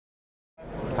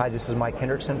Hi, this is Mike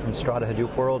Hendrickson from Strata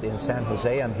Hadoop World in San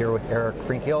Jose. I'm here with Eric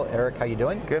Frenkiel. Eric, how you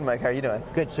doing? Good, Mike. How are you doing?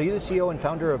 Good. So you're the CEO and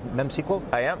founder of MemSQL?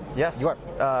 I am, yes. You are?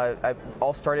 I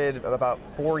all started about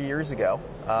 4 years ago,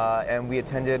 and we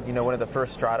attended one of the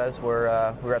first Stratas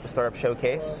where we were at the Startup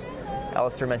Showcase.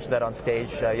 Alistair mentioned that on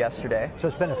stage yesterday. So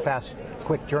it's been a fast,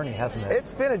 quick journey, hasn't it?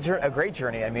 It's been a great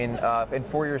journey. I mean, in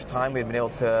 4 years' time, we've been able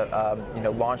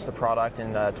to launch the product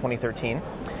in 2013.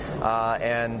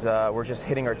 And we're just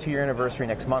hitting our 2-year anniversary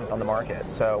next month on the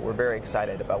market, so we're very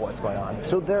excited about what's going on.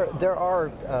 So there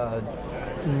are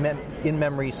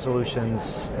in-memory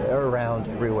solutions around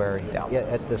everywhere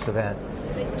at this event.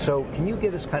 So can you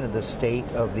give us kind of the state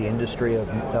of the industry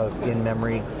of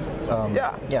in-memory?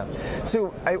 Yeah.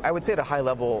 So I would say at a high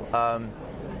level,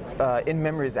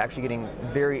 in-memory is actually getting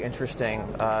very interesting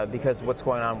because of what's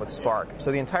going on with Spark.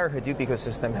 So the entire Hadoop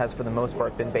ecosystem has, for the most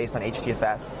part, been based on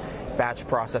HDFS, batch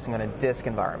processing on a disk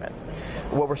environment.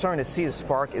 What we're starting to see is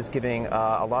Spark is giving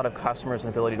a lot of customers an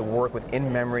ability to work with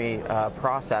in-memory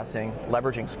processing,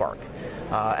 leveraging Spark.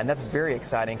 And that's very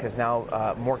exciting because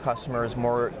now more customers,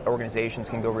 more organizations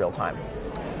can go real time.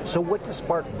 So what does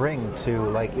Spark bring to,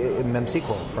 like,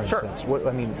 MemSQL, for instance? Sure.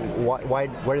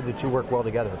 Why do the two work well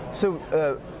together? So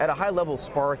at a high level,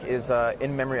 Spark is an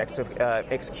in-memory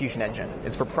execution engine.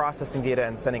 It's for processing data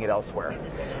and sending it elsewhere.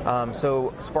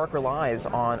 So Spark relies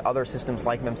on other systems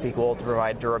like MemSQL to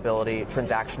provide durability,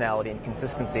 transactionality, and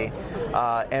consistency.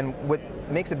 And what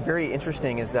makes it very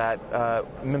interesting is that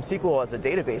MemSQL as a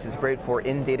database is great for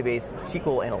in-database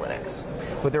SQL analytics.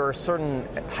 But there are certain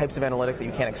types of analytics that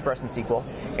you can't express in SQL,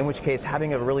 in which case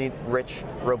having a really rich,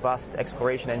 robust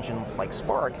exploration engine like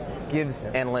Spark gives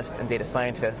analysts and data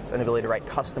scientists an ability to write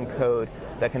custom code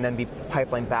that can then be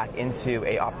pipelined back into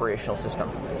a operational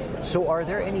system. So are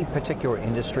there any particular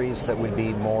industries that would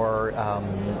be more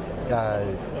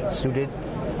suited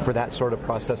for that sort of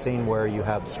processing where you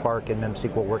have Spark and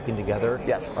MemSQL working together?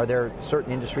 Yes. Are there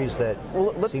certain industries that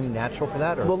seem natural for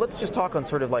that? Or? Well, let's just talk on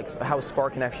sort of like how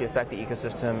Spark can actually affect the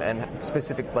ecosystem and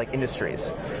specific like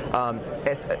industries.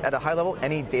 At a high level,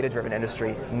 any data-driven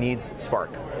industry needs Spark.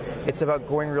 It's about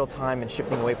going real time and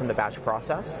shifting away from the batch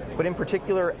process. But in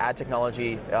particular, ad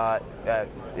technology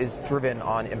is driven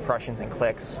on impressions and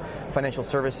clicks. Financial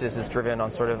services is driven on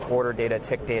sort of order data,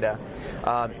 tick data.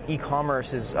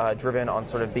 E-commerce is driven on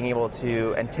sort of being able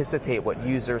to anticipate what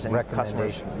users and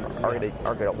customers are going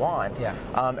to want. Yeah.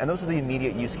 And those are the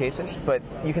immediate use cases. But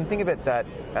you can think of it that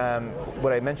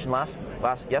what I mentioned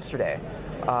yesterday.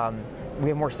 We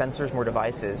have more sensors, more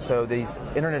devices, so these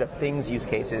Internet of Things use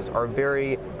cases are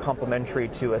very complementary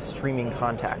to a streaming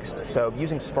context. So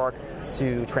using Spark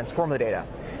to transform the data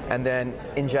and then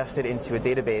ingest it into a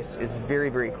database is very,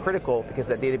 very critical because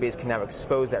that database can now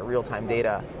expose that real-time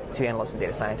data to analysts and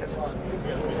data scientists.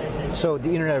 So the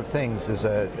Internet of Things is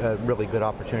a really good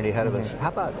opportunity ahead of us. How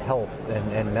about health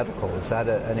and medical? Is that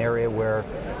an area where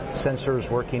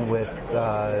sensors working with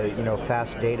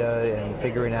fast data and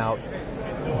figuring out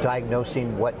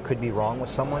diagnosing what could be wrong with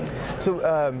someone? So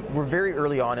we're very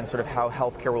early on in sort of how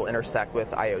healthcare will intersect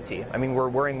with IoT. I mean, we're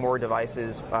wearing more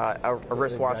devices. A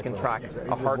wristwatch can track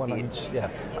a heartbeat.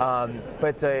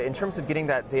 But in terms of getting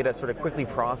that data sort of quickly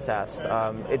processed,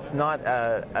 it's not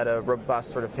at a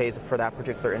robust sort of phase for that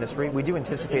particular industry. We do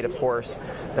anticipate, of course,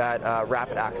 that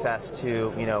rapid access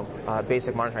to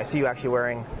basic monitoring. I see you actually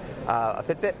wearing a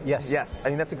Fitbit? Yes. I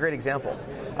mean, that's a great example.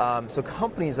 So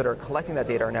companies that are collecting that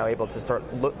data are now able to start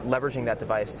leveraging that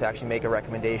device to actually make a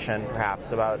recommendation,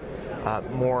 perhaps, about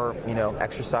more,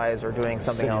 exercise or doing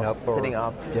something sitting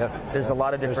up. There's a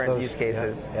lot of different use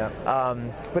cases.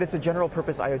 But it's a general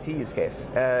purpose IoT use case.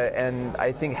 And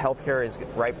I think healthcare is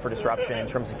ripe for disruption in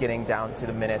terms of getting down to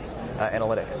the minute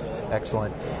analytics.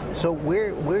 Excellent. So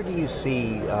where do you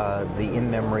see the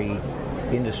in-memory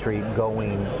industry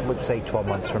going, let's say 12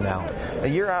 months from now? A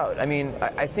year out. I mean,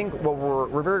 I think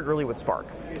we're very early with Spark.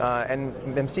 And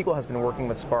MemSQL has been working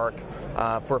with Spark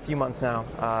for a few months now.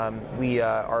 We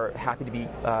are happy to be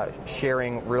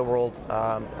sharing real-world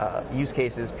use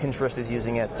cases. Pinterest is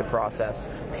using it to process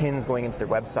pins going into their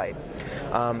website.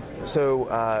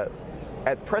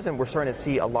 At present, we're starting to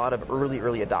see a lot of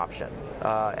early adoption.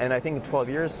 And I think in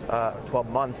 12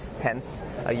 months, hence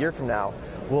a year from now,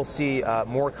 we'll see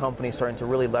more companies starting to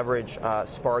really leverage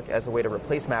Spark as a way to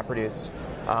replace MapReduce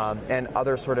and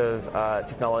other sort of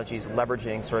technologies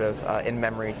leveraging sort of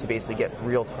in-memory to basically get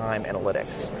real-time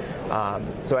analytics.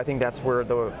 So I think that's where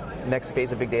the next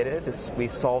phase of big data is.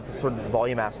 We've solved sort of the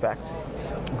volume aspect.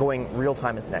 going real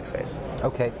time is the next phase.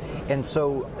 Okay, and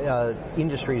so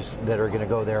industries that are going to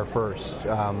go there first.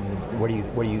 What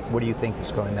do you think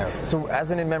is going there? So,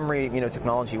 as an in-memory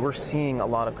technology, we're seeing a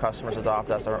lot of customers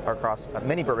adopt us across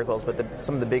many verticals, but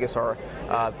some of the biggest are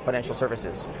financial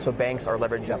services. So, banks are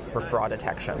leveraging us for fraud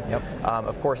detection. Yep.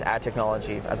 Of course, ad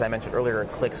technology, as I mentioned earlier,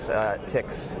 clicks,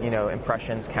 ticks,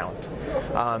 impressions count,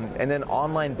 and then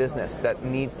online business that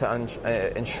needs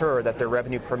to ensure that their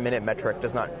revenue per minute metric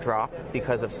does not drop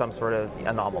because of some sort of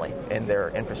anomaly in their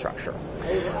infrastructure.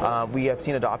 We have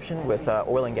seen adoption with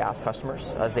oil and gas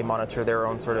customers as they monitor their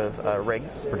own sort of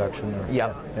rigs. Production.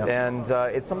 Yeah. And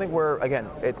it's something where, again,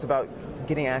 it's about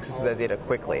getting access to that data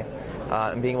quickly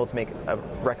and being able to make a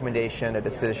recommendation, a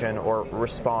decision, or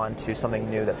respond to something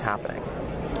new that's happening.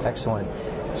 Excellent.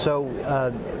 So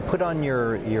put on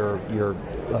your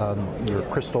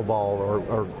crystal ball,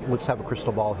 or let's have a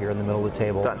crystal ball here in the middle of the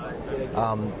table. Done.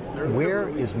 Where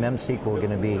is MemSQL going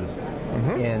to be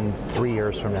in 3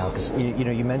 years from now? Because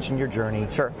you mentioned your journey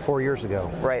 4 years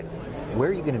ago. Right. Where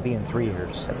are you going to be in 3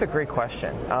 years? That's a great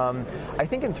question. I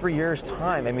think in 3 years'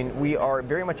 time, we are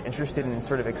very much interested in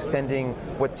sort of extending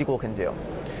what SQL can do.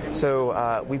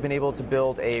 So we've been able to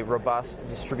build a robust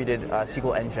distributed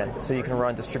SQL engine. So you can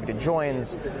run distributed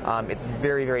joins. It's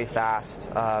very, very fast.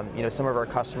 Some of our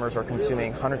customers are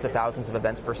consuming hundreds of thousands of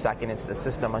events per second into the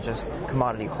system on just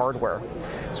commodity hardware.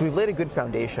 So we've laid a good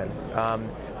foundation.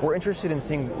 We're interested in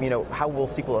seeing, how will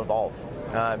SQL evolve?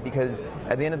 Because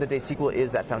at the end of the day, SQL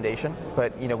is that foundation,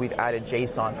 but we've added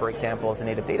JSON, for example, as a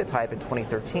native data type in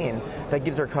 2013 that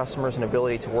gives our customers an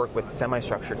ability to work with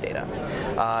semi-structured data.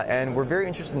 And we're very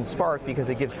interested in Spark because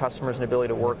it gives customers an ability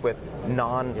to work with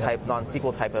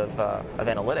non-SQL type of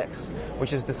analytics,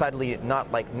 which is decidedly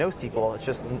not like NoSQL, it's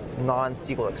just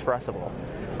non-SQL expressible.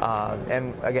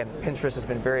 And again, Pinterest has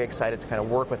been very excited to kind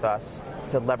of work with us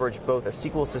to leverage both a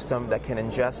SQL system that can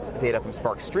ingest data from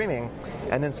Spark streaming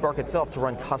and then Spark itself to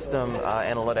run custom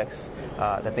analytics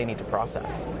that they need to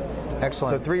process.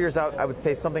 Excellent. So 3 years out, I would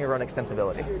say something around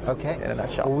extensibility. Okay. In a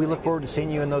nutshell. Well, we look forward to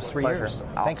seeing you in those 3 years.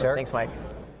 Awesome. Thanks, Eric. Thanks, Mike.